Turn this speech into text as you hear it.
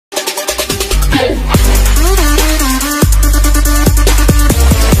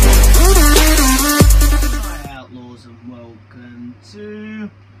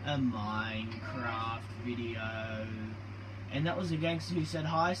And that was the gangster who said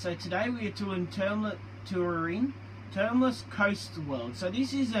hi. So today we are touring Termless Coast World. So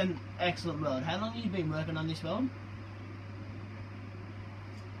this is an excellent world. How long have you been working on this world?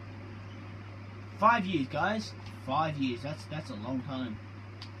 5 years, guys. 5 years. That's a long time.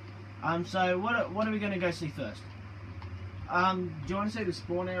 So what are we going to go see first? Do you want to see the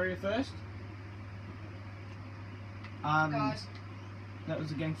spawn area first? Guys. That was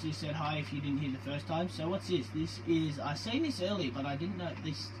the gangster who said hi if you didn't hear the first time. So what's this? This is, I seen this earlier, but I didn't know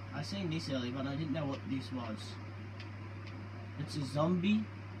this. I seen this earlier, but I didn't know what this was. It's a zombie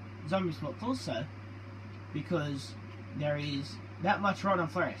spot also, because there is that much rotten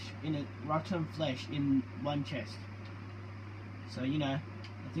flesh in one chest. So you know,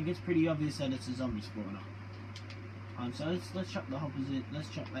 I think it's pretty obvious that it's a zombie spawner. So let's chuck the hoppers in. Let's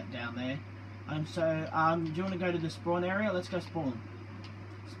chuck that down there. Do you want to go to the spawn area? Let's go spawn.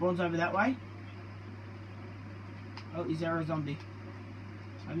 Spawn's over that way. Oh, is there a zombie?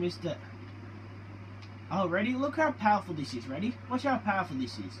 I missed it. Oh, ready? Look how powerful this is. Ready? Watch how powerful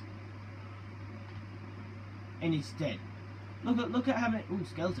this is. And it's dead. Look at how many. Ooh,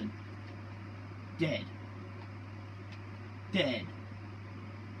 skeleton. Dead. Dead.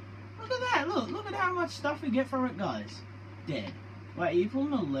 Look at that. Look at how much stuff we get from it, guys. Dead. Wait, are you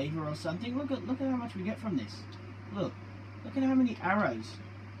pulling a lever or something? Look at how much we get from this. Look at how many arrows.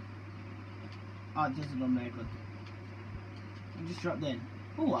 Oh, it does it automatically. I just dropped in.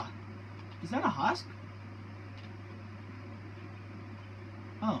 Ooh, is that a husk?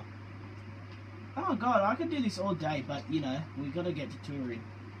 Oh. Oh god, I could do this all day, but you know, we gotta get to touring.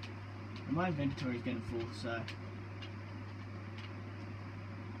 And my inventory is getting full, so.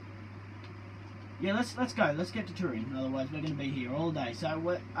 Yeah, let's go. Let's get to touring. Otherwise, we're gonna be here all day.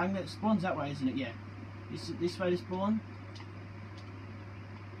 So I'm gonna spawn's that way, isn't it? Yeah. This way to spawn.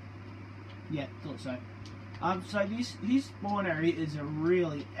 Yeah, thought so. So this spawn area is a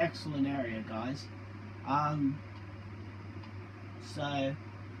really excellent area, guys. So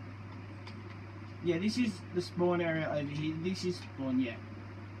yeah, this is the spawn area over here. This is spawn. Yeah,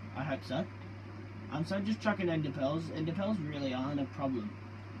 I hope so. So just chucking ender pearls. Ender pearls really aren't a problem,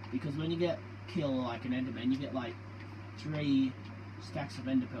 because when you get kill like an enderman, you get like 3 stacks of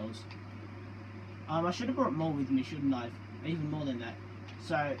ender pearls. I should have brought more with me, shouldn't I? Even more than that.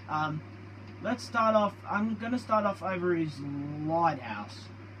 So let's start off. I'm gonna start off over his lighthouse,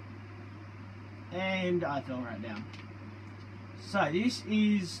 and I fell right down. So this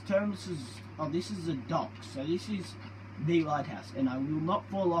is this is a dock. So this is the lighthouse, and I will not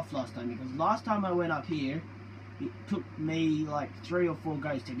fall off last time, because last time I went up here, it took me like 3 or 4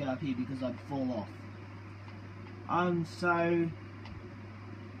 goes to get up here because I'd fall off. So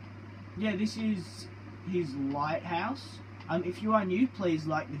yeah, this is his lighthouse. If you are new, please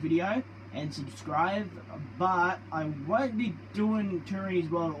like the video and subscribe, but I won't be doing touring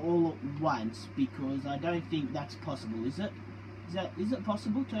his world all at once, because I don't think that's possible, is it? Is it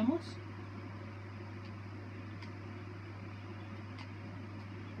possible, Termless?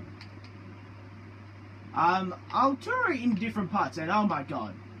 I'll tour it in different parts, and oh my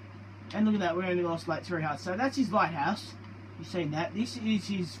god. And look at that, we only lost like 3 hearts. So that's his lighthouse. You've seen that. This is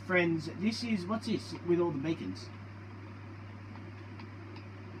his friends. This is, what's this with all the beacons?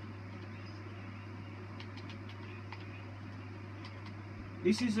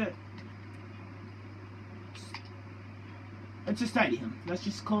 This is it's a stadium. Let's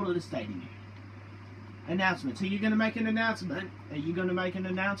just call it a stadium. Announcement. So you're going to make an announcement? Are you going to make an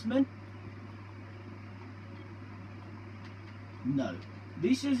announcement? No.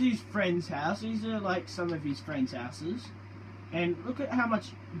 This is his friend's house. These are like some of his friend's houses. And look at how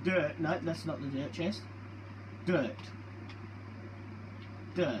much dirt. No, that's not the dirt chest. Dirt.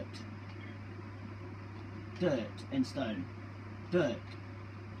 Dirt. Dirt and stone. Dirt.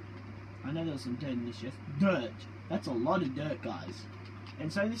 I know there's some dirt in this chest. Dirt. That's a lot of dirt, guys.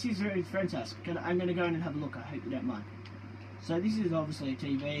 And so this is his friend's house. I'm going to go in and have a look. I hope you don't mind. So this is obviously a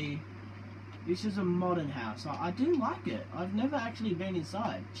TV. This is a modern house. I do like it. I've never actually been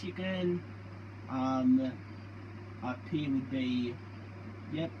inside. Chicken. Up here would be,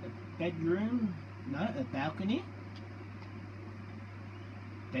 yep, a bedroom. No, a balcony.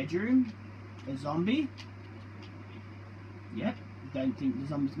 Bedroom. A zombie. Yep. Don't think the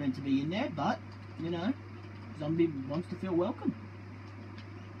zombie's meant to be in there, but you know, zombie wants to feel welcome.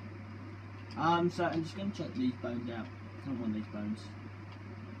 So I'm just gonna check these bones out. I don't want these bones.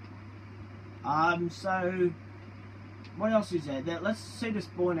 So what else is there? Let's see the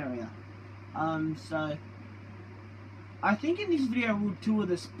spawn area. So I think in this video we'll tour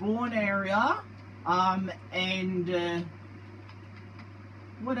the spawn area. And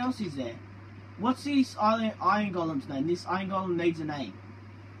what else is there? What's this iron golem's name? This iron golem needs a name.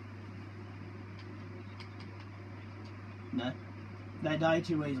 No. They die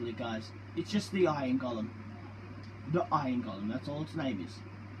too easily, guys. It's just the iron golem. The iron golem, that's all its name is.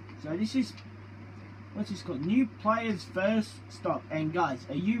 So this is, what's this called? New players first stop. And guys,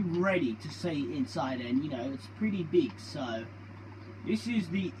 are you ready to see inside? And you know, it's pretty big, so this is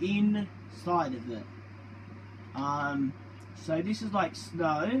the inside of it. So this is like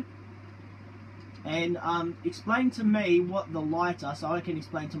snow. And explain to me what the lights are, so I can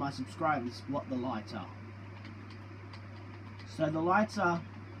explain to my subscribers what the lights are. So the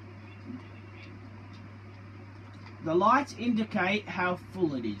lights indicate how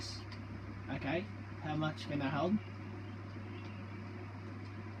full it is. Okay, how much can I hold?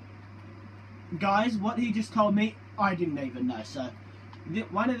 Guys, what he just told me, I didn't even know. So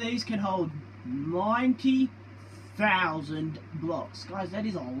one of these can hold 90,000 blocks. Guys, that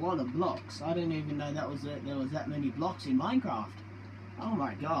is a lot of blocks. I didn't even know there was that many blocks in Minecraft. Oh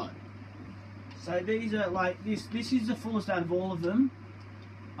my god. So these are like this is the fullest out of all of them.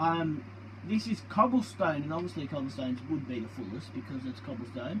 This is cobblestone, and obviously cobblestones would be the fullest because it's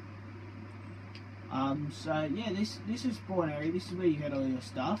cobblestone. So yeah, this is spawn area. This is where you get all your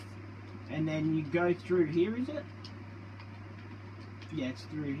stuff, and then you go through here. Is it? Yeah, it's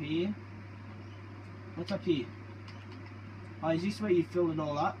through here. What's up here? Oh, is this where you fill it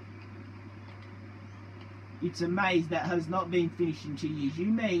all up? It's a maze that has not been finished in 2 years. You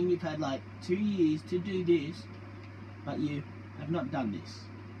mean you've had like 2 years to do this, but you have not done this.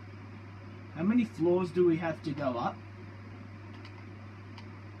 How many floors do we have to go up?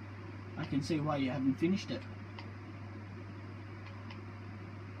 I can see why you haven't finished it.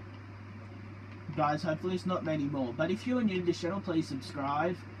 Guys, hopefully it's not many more. But if you're new to this channel, please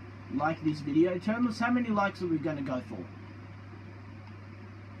subscribe, like this video. Tell us how many likes are we going to go for?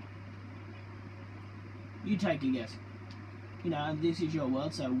 You take a guess. You know, this is your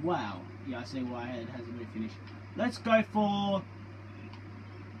world, so wow. Yeah, I see why it hasn't been finished. Let's go for...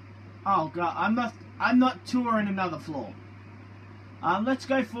 Oh god, I'm not touring another floor. Let's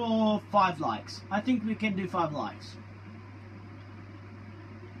go for 5 likes. I think we can do 5 likes.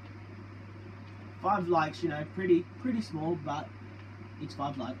 5 likes, you know, pretty small, but it's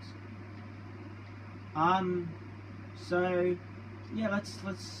 5 likes. So yeah, let's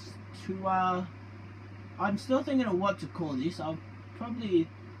I'm still thinking of what to call this. I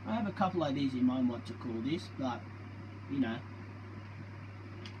have a couple ideas in mind what to call this, but you know,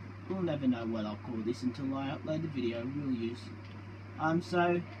 we'll never know what I'll call this until I upload the video. We'll use.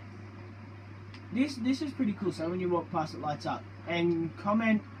 So this is pretty cool. So when you walk past, it lights up. And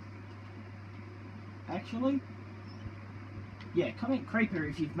comment. Actually, yeah, comment creeper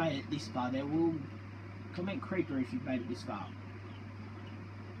if you've made it this far. Comment creeper if you've made it this far.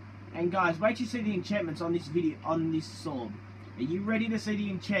 And guys, wait till you see the enchantments on this video, on this sword. Are you ready to see the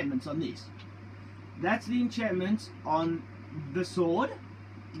enchantments on this? That's the enchantments on the sword.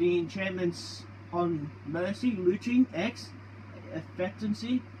 The enchantments on Mercy, Looting, X,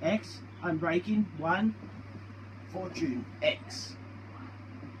 Effectivency, X, Unbreaking, 1, Fortune, X.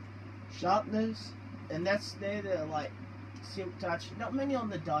 Sharpness, and that's there, the like, Silk Touch. Not many on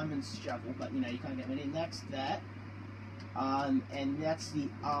the Diamonds Shovel, but you know, you can't get many. And that's that. And that's the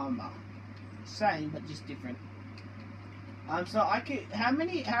armor. Same, but just different. So I could, how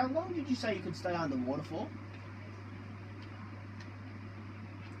long did you say you could stay underwater for?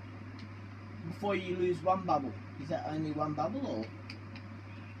 Before you lose 1 bubble. Is that only 1 bubble, or?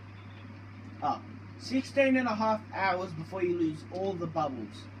 Oh, 16.5 hours before you lose all the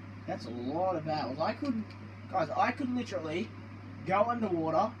bubbles. That's a lot of hours. Guys, I could literally go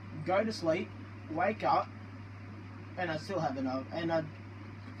underwater, go to sleep, wake up, and I'd still have enough, and I'd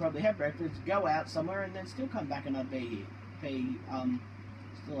probably have breakfast, go out somewhere, and then still come back, and I'd be here.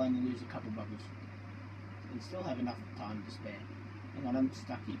 Still only lose a couple bubbles, and still have enough time to spare. Hang on, I'm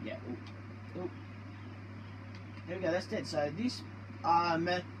stuck here. Yeah. Ooh. There we go. That's dead. So this,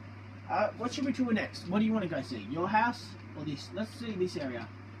 what should we do next? What do you want to go see? Your house or this? Let's see this area.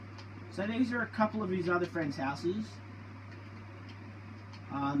 So these are a couple of his other friends' houses.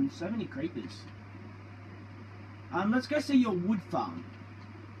 So many creepers. Let's go see your wood farm.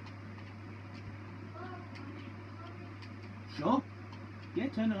 Sure. Yeah,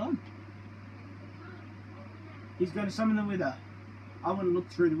 turn it on. He's going to summon them with a... I want to look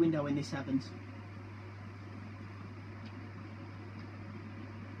through the window when this happens.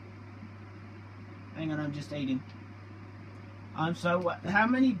 Hang on, I'm just eating. So how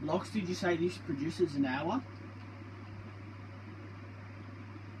many blocks did you say this produces an hour?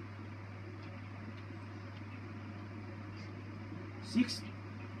 6.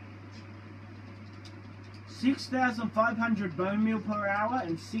 6,500 bone meal per hour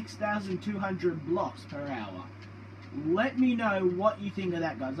and 6,200 blocks per hour. Let me know what you think of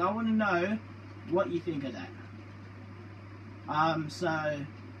that, guys. I want to know what you think of that. So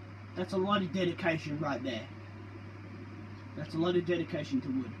that's a lot of dedication right there. That's a lot of dedication to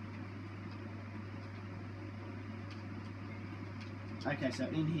wood. Okay, so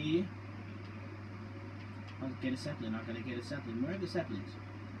in here, I'll get a sapling. I gotta get a sapling. Where are the saplings?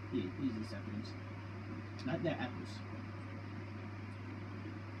 Here's the saplings. No, they're apples.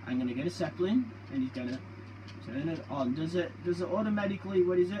 I'm gonna get a sapling, and he's gonna turn it on. Does it automatically,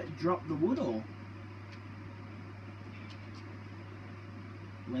 what is it, drop the wood, or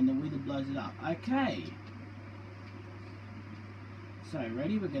when the wither blows it up? Okay. So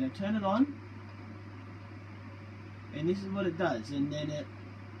ready? We're gonna turn it on, and this is what it does. And then it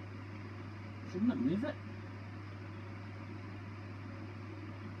shouldn't it move it?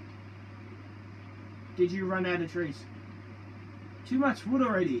 Did you run out of trees? Too much wood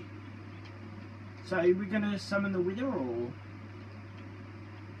already. So are we going to summon the wither, or?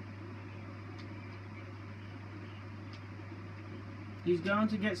 He's going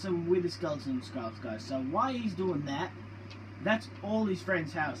to get some wither skeleton skulls, guys. So while he's doing that, that's all his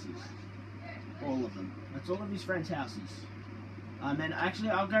friends' houses. All of them. That's all of his friends' houses. And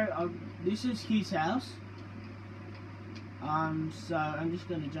actually this is his house. So I'm just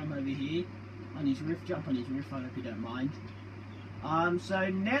going to jump over here on his roof, jump on his roof, I hope you don't mind. So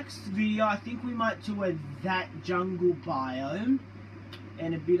next video, I think we might tour that jungle biome,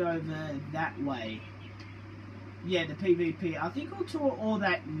 and a bit over that way. Yeah, the PvP, I think we'll tour all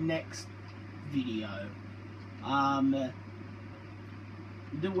that next video. The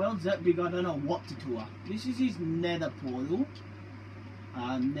world's that big, I don't know what to tour. This is his nether portal.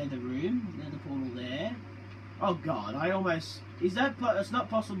 Nether room, nether portal there. Oh god, I almost... Is that... It's not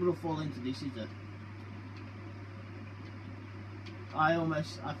possible to fall into this, is it? I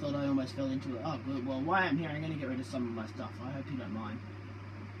thought I almost fell into it. Oh good, well while I'm here I'm going to get rid of some of my stuff. I hope you don't mind.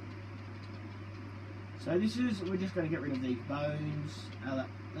 So this is... We're just going to get rid of these bones.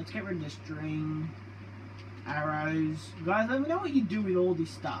 Let's get rid of the string. Arrows. Guys, let me know what you do with all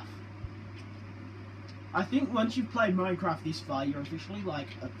this stuff. I think once you've played Minecraft this far, you're officially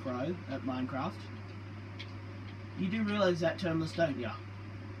like a pro at Minecraft. You do realise that, Termless, don't you?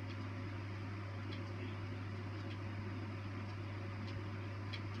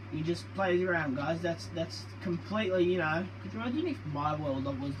 You just play around, guys. That's completely, you know. Could you imagine if my world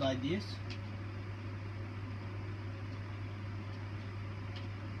was like this?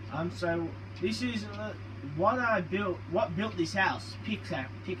 So this is what I built. What built this house?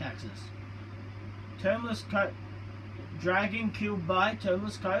 Pickaxes. Termless Coast. Dragon killed by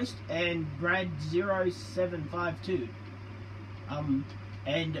Termless Coast and Brad0752. And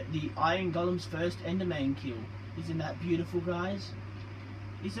the Iron Golem's first Enderman kill. Isn't that beautiful, guys?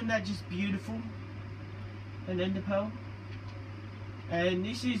 Isn't that just beautiful? An Ender Pearl. And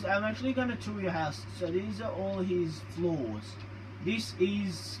this is... I'm actually going to tour your house. So these are all his floors. This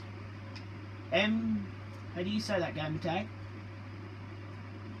is... How do you say that, gamer tag?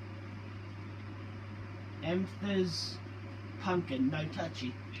 Emtha's pumpkin, no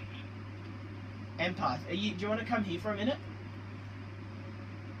touchy. Empath, do you want to come here for a minute?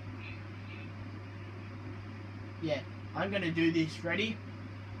 Yeah, I'm going to do this. Ready?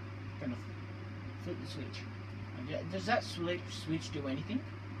 I'm going to flip the switch. Does that switch do anything?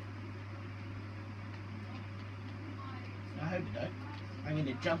 I hope it don't. I'm going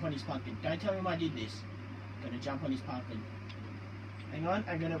to jump on his pumpkin. Don't tell him I did this. I'm going to jump on his pumpkin. Hang on,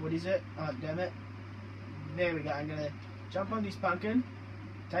 I'm going to... What is it? Oh, damn it. There we go. I'm going to jump on this pumpkin,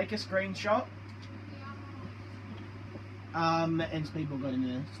 take a screenshot, and Speedball got in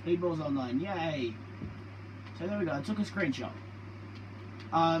there. Speedball's online. Yay! So there we go. I took a screenshot.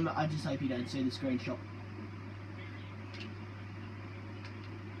 I just hope you don't see the screenshot.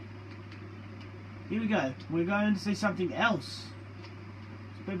 Here we go. We're going to see something else.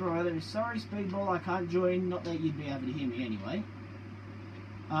 Speedball, really sorry, Speedball, I can't join. Not that you'd be able to hear me anyway.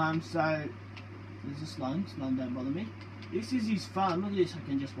 So there's a slime. Slime don't bother me. This is his farm. Look at this. I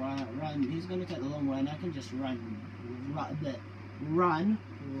can just run. He's going to take the long way, and I can just run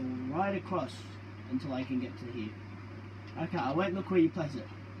right across until I can get to here. Okay, I won't look where you place it.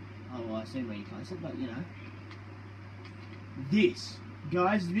 Oh, well, I see where you place it, but you know. This,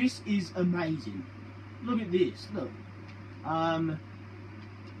 guys, this is amazing. Look at this. Look.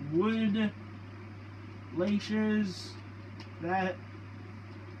 Wood, leashes, that,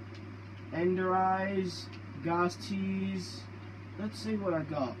 ender eyes, gas tears. Let's see what I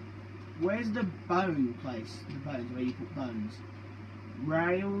got. Where's the bone place? The bones, where you put bones.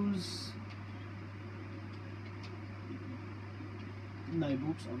 Rails. No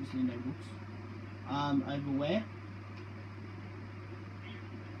books, obviously no books. Over where?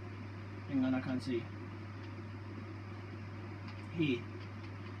 Hang on, I can't see. Here.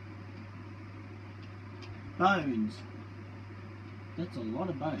 Bones. That's a lot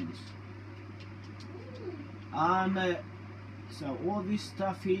of bones. So all this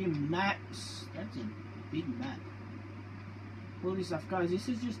stuff here, maps. That's a big map. All this stuff, guys. This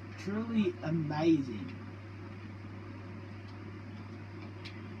is just truly amazing.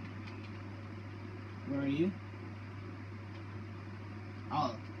 Where are you?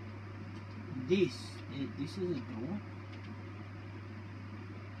 Oh, this is a door.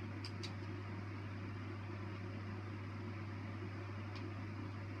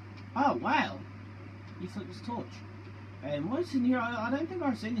 Oh wow! You flip this torch. And what's in here? I don't think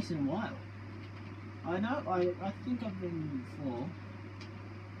I've seen this in a while. I know, I think I've been before.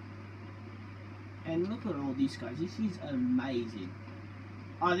 And look at all these guys. This is amazing.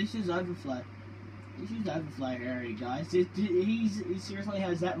 Oh, this is overflow. This is the overflow area, guys. He seriously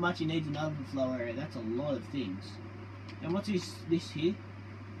has that much. He needs an overflow area. That's a lot of things. And what's this here?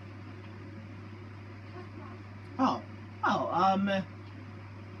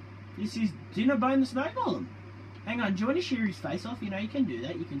 This is Dinnerbone the Snow Golem. Hang on, do you want to shear his face off? You know, you can do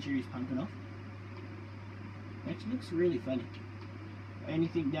that. You can shear his pumpkin off. Actually looks really funny.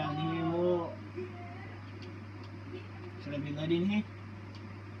 Anything down here more? Should I be let in here?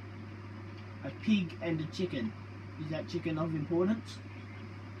 A pig and a chicken. Is that chicken of importance?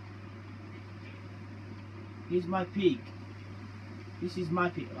 Here's my pig. This is my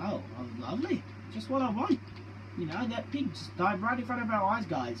pig. Oh, lovely. Just what I want. You know, that pig just died right in front of our eyes,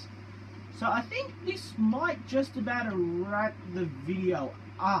 guys. So I think this might just about wrap the video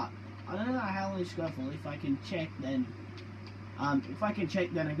up. I don't know how long it's going for. If I can check, then I'm going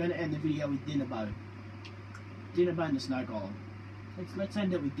to end the video with Dinnerbone. Dinnerbone the Snow Golem. Let's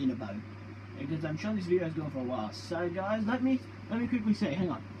end it with Dinnerbone, because I'm sure this video is going for a while. So guys, let me quickly say. Hang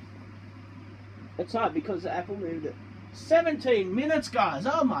on. It's hard because the Apple moved it. 17 minutes, guys.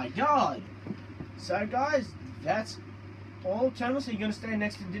 Oh my god. So guys, that's all. Termless, are you going to stand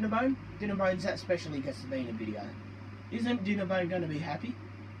next to Dinnerbone? Dinnerbone's that special he gets to be in a video. Isn't Dinnerbone going to be happy?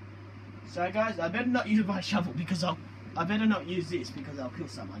 So guys, I better not use my shovel because I better not use this because I'll kill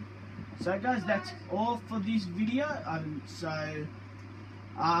someone. So guys, that's all for this video.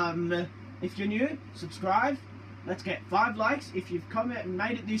 If you're new, subscribe. Let's get 5 likes. If you've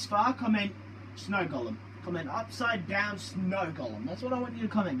made it this far, comment Snow Golem. Comment upside down Snow Golem. That's what I want you to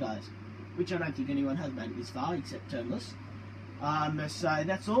comment, guys. Which I don't think anyone has made it this far except Termless. So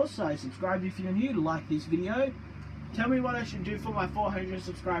that's all. So subscribe if you're new, like this video. Tell me what I should do for my 400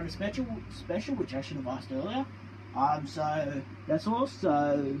 subscriber special, which I should have asked earlier. So that's all.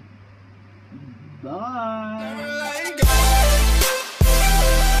 So bye.